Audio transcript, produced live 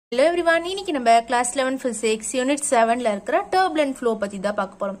Hello everyone, இன்னைக்கு நம்ம class 11 physics unit 7ல இருக்கிற turbulent flow பத்தி தான்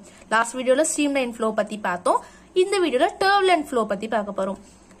பார்க்க போறோம். Last videoல streamline flow பத்தி பார்த்தோம். இந்த வீடியோல turbulent flow பத்தி பார்க்க போறோம்.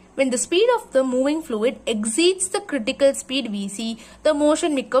 When the speed of the moving fluid exceeds the critical speed Vc, the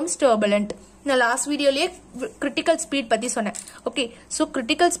motion becomes turbulent. நான் last videoலயே critical speed பத்தி சொன்னேன். Okay, so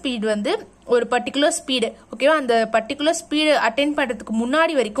critical speed வந்து ஒரு particular speed, ஓகேவா? அந்த particular speed attain பண்றதுக்கு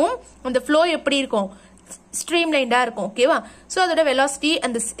முன்னாடி வரைக்கும் அந்த flow எப்படி இருக்கும்? streamlined இருக்கும் ஓகேவா சோ அதோட velocity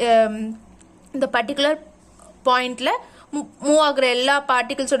அந்த இந்த particular pointல மூவ் ஆகுற எல்லா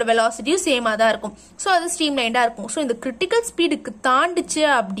particlesோட velocity சேமா தான் இருக்கும் சோ அது streamlined இருக்கும் சோ இந்த critical speedக்கு தாண்டிச்சு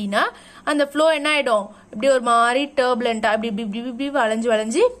அப்படினா அந்த flow என்ன ஆயிடும் இப்படி ஒரு மாதிரி turbulent இப்படி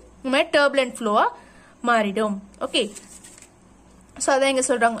வளைஞ்சு இந்த மாதிரி turbulent flow-ஆ மாறிடும் ஓகே சோ அதான் இங்க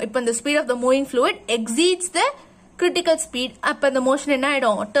சொல்றாங்க இப்போ the speed of the moving fluid exceeds the critical speed அப்ப the motion என்ன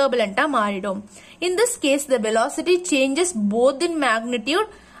ஆயிடும் turbulent-ஆ மாறிடும் in this case the velocity changes both in magnitude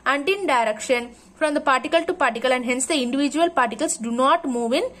and in direction from the particle to particle and hence the individual particles do not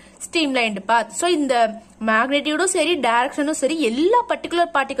move in streamlined path so இந்த magnitude சரி direction சரி எல்லா particular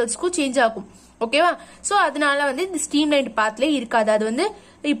particles-க்கும் change ஆகும் ஓகேவா so அதனால வந்து இந்த streamlined path-ல இருக்காது அது வந்து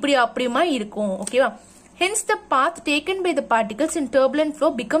இப்படி அப்படியுமா இருக்கும் ஓகேவா Hence, the path taken by the particles in turbulent flow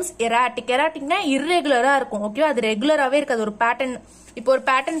becomes erratic. Erratic na irregular இருக்கும் ஓகேவா அது ரெகுலராவே இருக்காது ஒரு பேட்டர்ன் இப்போ ஒரு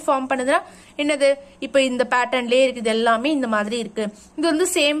பேட்டர்ன் ஃபார்ம் பண்ணுதுனா என்னது இப்போ இந்த பேட்டர்ன்லயே இருக்குது எல்லாமே இந்த மாதிரி இருக்கு இது வந்து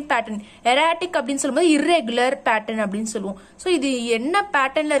சேம் பேட்டர்ன் erratic அப்படினு சொல்லும்போது irregular pattern அப்படினு சொல்லுவோம் சோ இது என்ன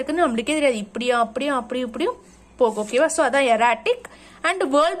பேட்டர்ன்ல இருக்குன்னு நமக்கே தெரியாது இப்படியும் போகும் ஓகேவா சோ அதான் erratic and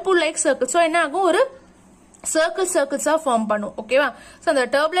whirlpool like circle so என்ன ஆகும் ஒரு circles-ஆ ஃபார்ம் பண்ணும் ஓகேவா சோ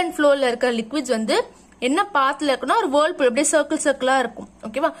அந்த turbulent flowல இருக்க liquids வந்து என்ன பாத்ல இருக்குன்னா ஒரு whirlpool அப்படியே சர்க்கிளா இருக்கும்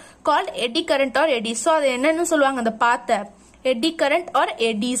ஓகேவா called eddy current R eddy so அது என்னன்னு சொல்லுவாங்க அந்த பாத்த எடி கரண்ட் ஆர்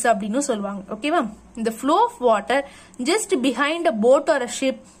எடிஸ் அப்படின்னு சொல்லுவாங்க ஓகேவா இந்த flow of water just behind a boat or a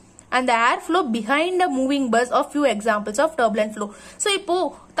ship and the air flow behind a moving bus are few examples of turbulent flow so இப்போ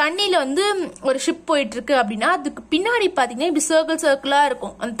தண்ணில வந்து ஒரு ஷிப் போயிட்டு இருக்கு அப்படின்னா அதுக்கு பின்னாடி பாத்தீங்கன்னா இப்படி சர்க்கிளா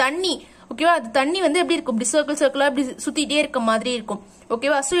இருக்கும் அந்த தண்ணி ஓகேவா அது தண்ணி வந்து எப்படி இருக்கும் இப்படி சர்க்கிளா இப்படி சுத்திட்டே இருக்க மாதிரி இருக்கும்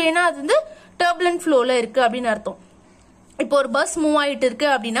ஓகேவா சோ ஏன்னா அது வந்து turbulent flowல இருக்கு அப்படின்னு அர்த்தம் இப்போ ஒரு பஸ் மூவ் ஆயிட்டு இருக்கு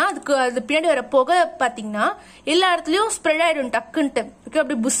அப்படின்னா அதுக்கு அது பின்னாடி வர புகை பாத்தீங்கன்னா எல்லா இடத்துலயும் ஸ்ப்ரெட் ஆயிடும் டக்குன்ட்டு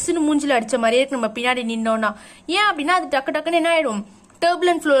அப்படி புஷ்னு மூஞ்சில அடிச்ச மாதிரியே இருக்கு நம்ம பின்னாடி நின்னோம்னா ஏன் அப்படின்னா அது டக்குன்னு என்ன ஆயிடும்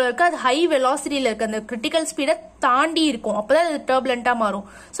turbulent flowல இருக்கு அது ஹை வெலாசிட்டியில இருக்கு அந்த கிரிட்டிக்கல் ஸ்பீடை தாண்டி இருக்கும் அப்பதான் அது turbulent-ஆ மாறும்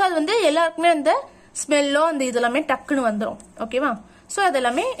சோ அது வந்து எல்லாருக்குமே அந்த ஸ்மெல்லோ அந்த இதெல்லாமே டக்குன்னு வந்துடும் ஓகேவா சோ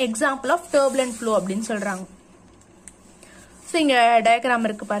அதெல்லாமே எக்ஸாம்பிள் ஆஃப் turbulent flow அப்படின்னு சொல்றாங்க சோ இங்க டயக்ராம்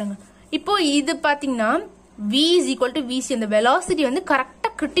இருக்கு பாருங்க இப்போ இது பாத்தீங்கன்னா v is equal to vc அந்த velocity வந்து கரெக்டா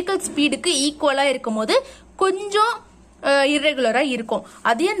critical speedக்கு ஈக்குவலா இருக்கும்போது கொஞ்சம் irregular-ஆ இருக்கும்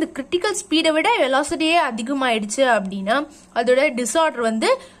அதே அந்த critical speed-ஐ விட velocity-யே அதிகமாயிடுச்சு அப்படின்னா அதோட disorder வந்து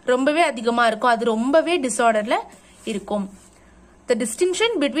ரொம்பவே அதிகமா இருக்கும் அது ரொம்பவே disorder-ல இருக்கும் The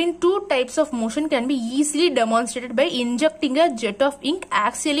distinction between two types of motion can be easily demonstrated by injecting a jet of ink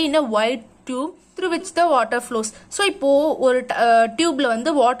axially in a wide tube through which the water flows. So இப்போ ஒரு டியூப்ல வந்து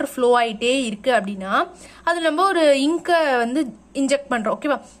வாட்டர் ஃப்ளோ ஆயிட்டே இருக்கு அப்படின்னா அது நம்ம ஒரு இங்கை வந்து இன்ஜெக்ட் பண்றோம்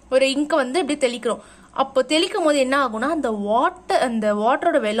ஓகேவா ஒரு இங்கை வந்து இப்படி தெளிக்கிறோம் அப்போ தெளிக்கும் போது என்ன ஆகும்னா அந்த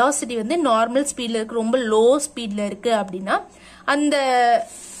வாட்டரோட வெலாசிட்டி வந்து நார்மல் ஸ்பீட்ல இருக்கு ரொம்ப லோ ஸ்பீட்ல இருக்கு அப்படின்னா அந்த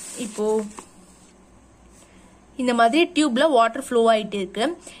இப்போ இந்த மாதிரி டியூப்ல வாட்டர் ஃப்ளோ ஆயிட்டு இருக்கு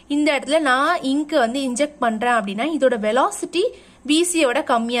இந்த இடத்துல நான் இங்க் வந்து இன்ஜெக்ட் பண்றேன் அப்படின்னா இதோட வெலாசிட்டி விசியோட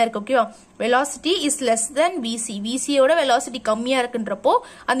கம்மியா இருக்கு ஓகேவா velocity is less than VC விசியோட velocity கம்மியா இருக்குன்றப்போ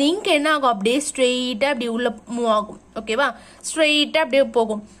அந்த இங்க் என்ன ஆகும் அப்படியே ஸ்ட்ரெயிட்டா அப்படி உள்ள மூவ் ஆகும் ஓகேவா ஸ்ட்ரெயிட்டா அப்படியே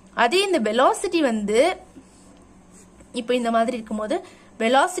போகும் அதே இந்த வெலாசிட்டி வந்து இப்போ இந்த மாதிரி இருக்கும்போது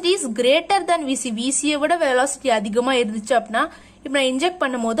வெலாசிட்டி இஸ் கிரேட்டர் தென் விசி விசியை விட வெலாசிட்டி அதிகமா இருந்துச்சு அப்படின்னா இப்ப நான் இன்ஜெக்ட்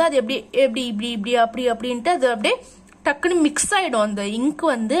பண்ணும் போது அது இப்படி அப்படின்ட்டு அது அப்படியே டக்குன்னு மிக்ஸ் ஆயிடும் அந்த இங்க்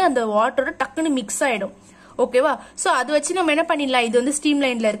வந்து அந்த வாட்டரோட டக்குன்னு மிக்ஸ் ஆயிடும் ஓகேவா சோ அது வச்சு நம்ம என்ன பண்ணிடலாம் இது வந்து ஸ்ட்ரீம்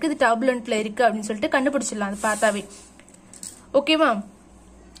லைன்ல இருக்கு இது டர்புலன்ட்ல இருக்கு அப்படின்னு சொல்லிட்டு கண்டுபிடிச்சிடலாம் அது பார்த்தாவே ஓகேவா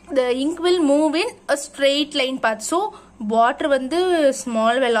the ink will move in a straight line path so water வந்து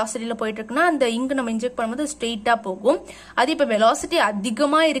ஸ்மால் வெலாசிட்டியில போயிட்டு இருக்குன்னா அந்த இங்க் நம்ம இன்ஜெக்ட் பண்ணும்போது ஸ்ட்ரெயிட்டா போகும் அது இப்ப வெலாசிட்டி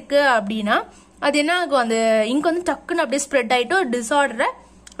அதிகமா இருக்கு அப்படின்னா அது என்ன ஆகும் அந்த இங்க் வந்து டக்குன்னு அப்படியே ஸ்ப்ரெட் ஆயிட்டு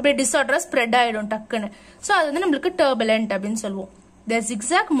டிசார்டரா ஸ்ப்ரெட் ஆயிடும் டக்குன்னு சோ அது வந்து நம்மளுக்கு டர்புலன்ட் அப்படின்னு சொல்லுவோம் The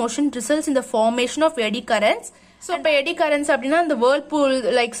zigzag motion results in the formation of eddy currents. So, இப்போ eddy currents அப்படின்னா அந்த whirlpool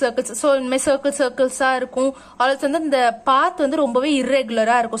like circles. So, இந்த மாதிரி circles-ஆ இருக்கும். ஆல்சோ வந்து இந்த path வந்து ரொம்பவே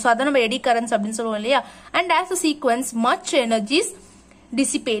irregular-ஆ இருக்கும். So, அதான் நம்ம eddy currents அப்படின்னு சொல்லுவோம் இல்லையா? And as a sequence, much energy is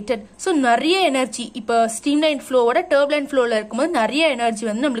dissipated. So, நிறைய எனர்ஜி இப்போ streamlined flow-ஓட turbulent flow-ல இருக்கும்போது நிறைய எனர்ஜி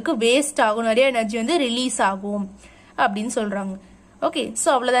வந்து நம்மளுக்கு வேஸ்ட் ஆகும் நிறைய எனர்ஜி வந்து ரிலீஸ் ஆகும் அப்படின்னு சொல்றாங்க ஓகே, ஸோ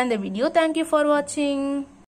அவ்வளோதான் இந்த வீடியோ. தேங்க்யூ ஃபார் வாட்சிங்.